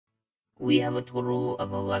We have a total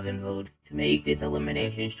of 11 votes. To make this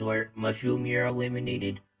elimination short, Mushroom, you're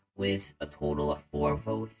eliminated with a total of 4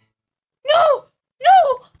 votes. No!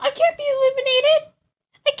 No! I can't be eliminated!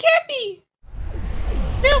 I can't be!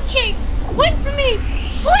 Milkshake, wait for me!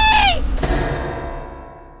 Please!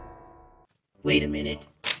 Wait a minute.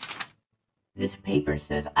 This paper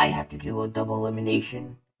says I have to do a double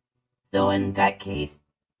elimination. So in that case,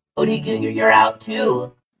 OD Jr., you're out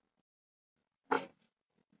too!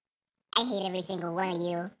 I hate every single one of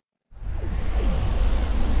you.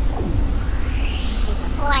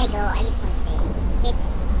 Before I go, I just want to say,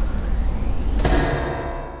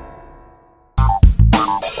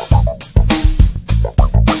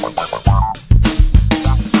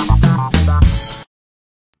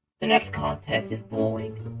 The next contest is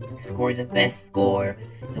bowling. Score the best score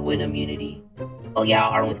to win immunity. Oh yeah,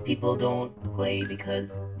 armless people don't play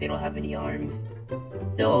because they don't have any arms.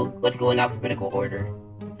 So let's go in alphabetical order.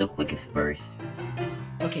 So Quick is first.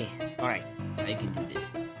 Okay, alright, I can do this.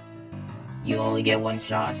 You only get 1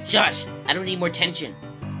 shot. Shush! I don't need more tension.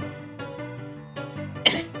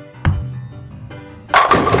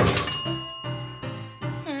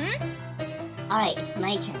 alright, it's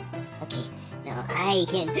my turn. Okay, now I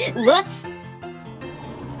can... Whoops!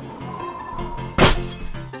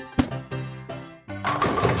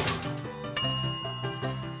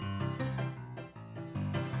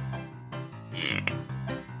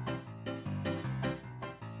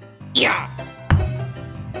 Yeah!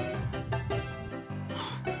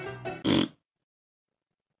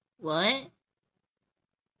 What?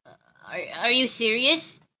 Are you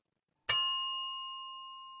serious?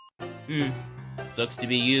 Sucks to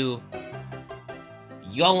be you.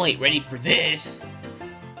 Y'all ain't ready for this.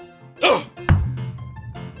 Ugh!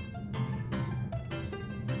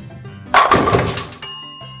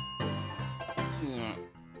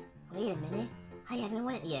 Wait a minute, I haven't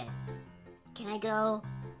went yet. Can I go?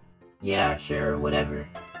 Yeah, sure, whatever.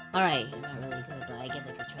 Alright, I'm not really good, but I guess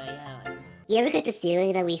I could try out. You ever get the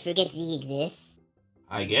feeling that we forget Z exists?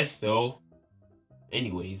 I guess so.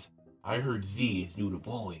 Anyways, I heard Z is new to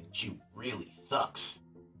bowling. She really sucks.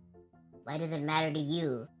 Why does it matter to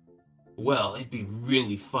you? Well, it'd be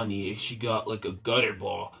really funny if she got like a gutter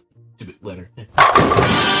ball. Letter.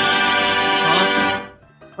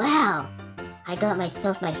 Wow! I got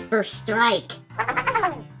myself my first strike!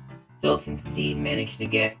 So since Z managed to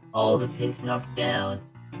get all the pins knocked down,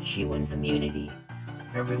 she wins immunity.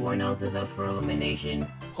 Everyone else is up for elimination.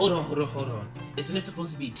 Hold on. Isn't it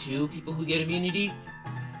supposed to be 2 people who get immunity?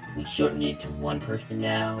 We shortened it to 1 person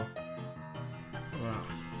now. Wow,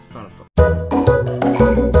 son of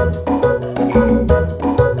a...